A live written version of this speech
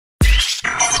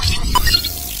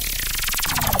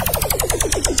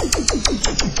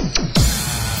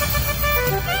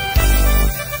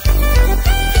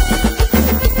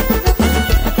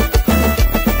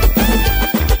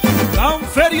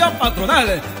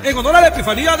general, en honor a la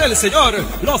Epifanía del Señor,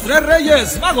 los tres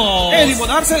Reyes Magos, el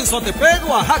Limonar Santontepec,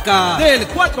 Oaxaca, del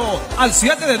 4 al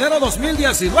 7 de enero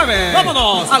 2019.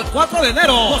 Vámonos al 4 de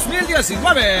enero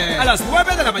 2019, a las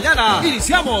 9 de la mañana.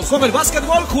 Iniciamos con el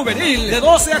básquetbol juvenil de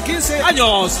 12 a 15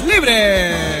 años,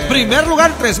 libre. Primer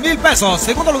lugar 3,000 pesos,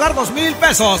 segundo lugar 2,000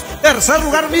 pesos, tercer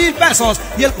lugar 1,000 pesos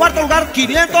y el cuarto lugar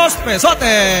 500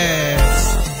 pesotes.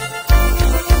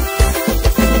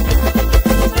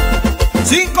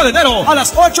 5 de enero a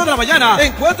las 8 de la mañana,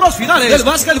 encuentros finales del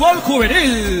básquetbol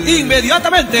juvenil.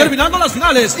 Inmediatamente, terminando las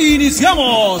finales,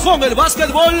 iniciamos con el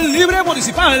básquetbol libre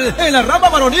municipal en la rama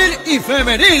varonil y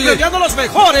femenil, premiando los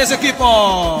mejores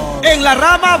equipos. En la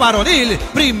rama varonil,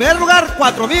 primer lugar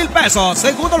 4,000 pesos,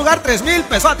 segundo lugar 3,000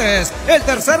 pesotes, el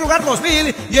tercer lugar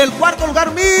 2,000 y el cuarto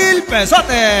lugar 1,000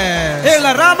 pesotes. En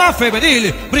la rama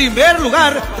femenil, primer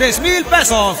lugar 3,000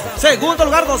 pesos, segundo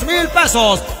lugar 2,000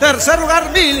 pesos, tercer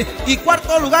lugar 1,000 y cuarto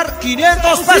lugar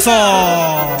 500 pesos.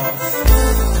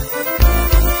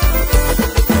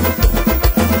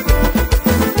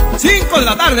 5 de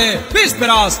la tarde,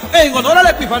 vísperas, en honor a la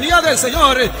Epifanía del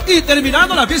Señor. Y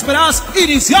terminando las vísperas,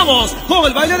 iniciamos con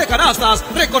el baile de canastas,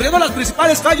 recorriendo las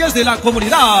principales calles de la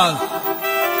comunidad.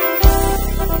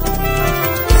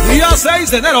 Día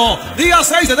 6 de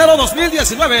enero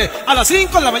 2019, a las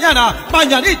 5 de la mañana,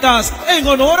 mañanitas, en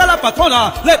honor a la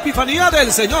patrona, la Epifanía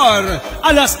del Señor.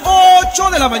 A las 8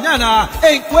 de la mañana,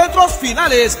 encuentros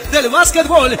finales del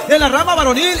básquetbol en la rama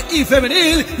varonil y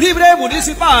femenil libre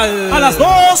municipal. A las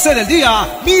 12 del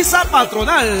día, misa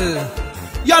patronal.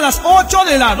 Y a las 8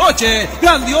 de la noche,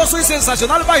 grandioso y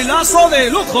sensacional bailazo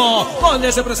de lujo,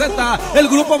 donde se presenta el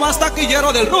grupo más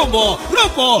taquillero del rumbo,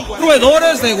 Grupo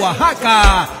Roedores de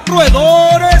Oaxaca.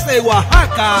 Roedores de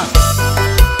Oaxaca.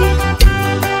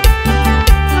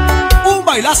 Un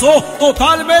bailazo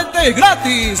totalmente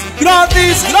gratis,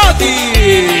 gratis,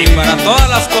 gratis. Y para todas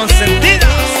las consentidas,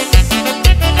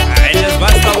 ahí les va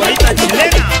esta bonita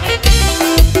chilena.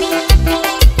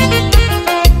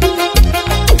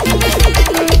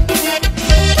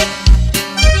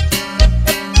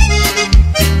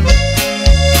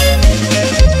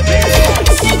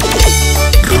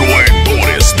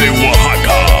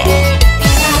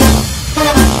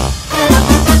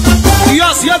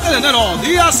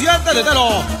 Día 7 de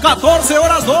enero, 14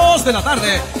 horas 2 de la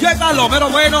tarde, llega lo mero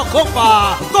bueno,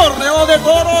 compa. Torneo de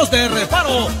toros de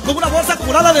reparo, con una bolsa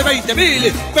acumulada de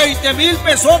 20,000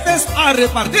 pesotes a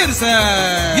repartirse.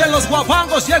 Y en los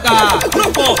guapangos llega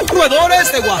Grupo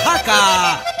Roedores de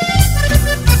Oaxaca.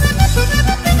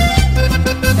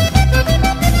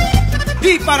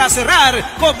 Y para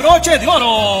cerrar, con broche de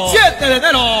oro, 7 de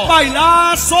enero,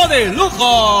 bailazo de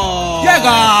lujo.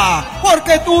 Llega,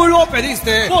 porque tú lo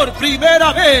pediste por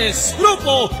primera vez,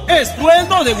 Grupo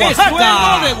Estruendo de Oaxaca.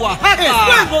 Estruendo de Oaxaca.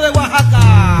 Estruendo de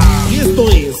Oaxaca. Y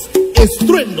esto es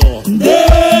Estruendo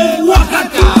de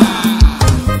Oaxaca.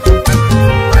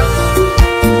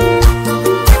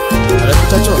 A ver,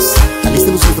 muchachos,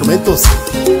 alisten los instrumentos.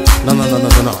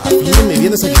 No, afínenme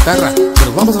bien esa guitarra,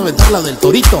 pero vamos a aventar la del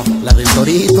torito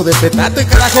de petate,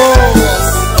 carajos.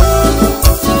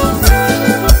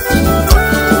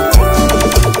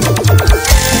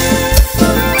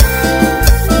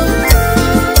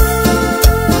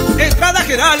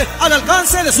 Al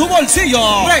alcance de su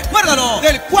bolsillo. Recuérdalo,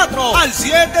 del 4 al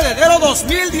 7 de enero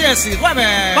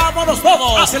 2019. Vámonos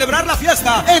todos a celebrar la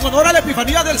fiesta en honor a la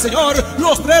Epifanía del Señor,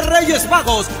 los tres Reyes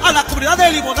Magos, a la comunidad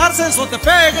de Limonar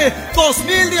Santontepec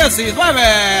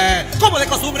 2019. Como de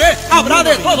costumbre, habrá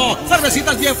de todo: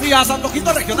 cervecitas bien frías,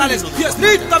 antojitos regionales y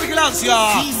estricta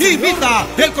vigilancia. Invita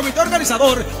el comité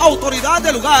organizador, autoridad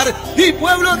del lugar y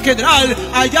pueblo en general.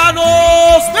 Allá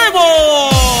nos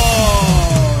vemos.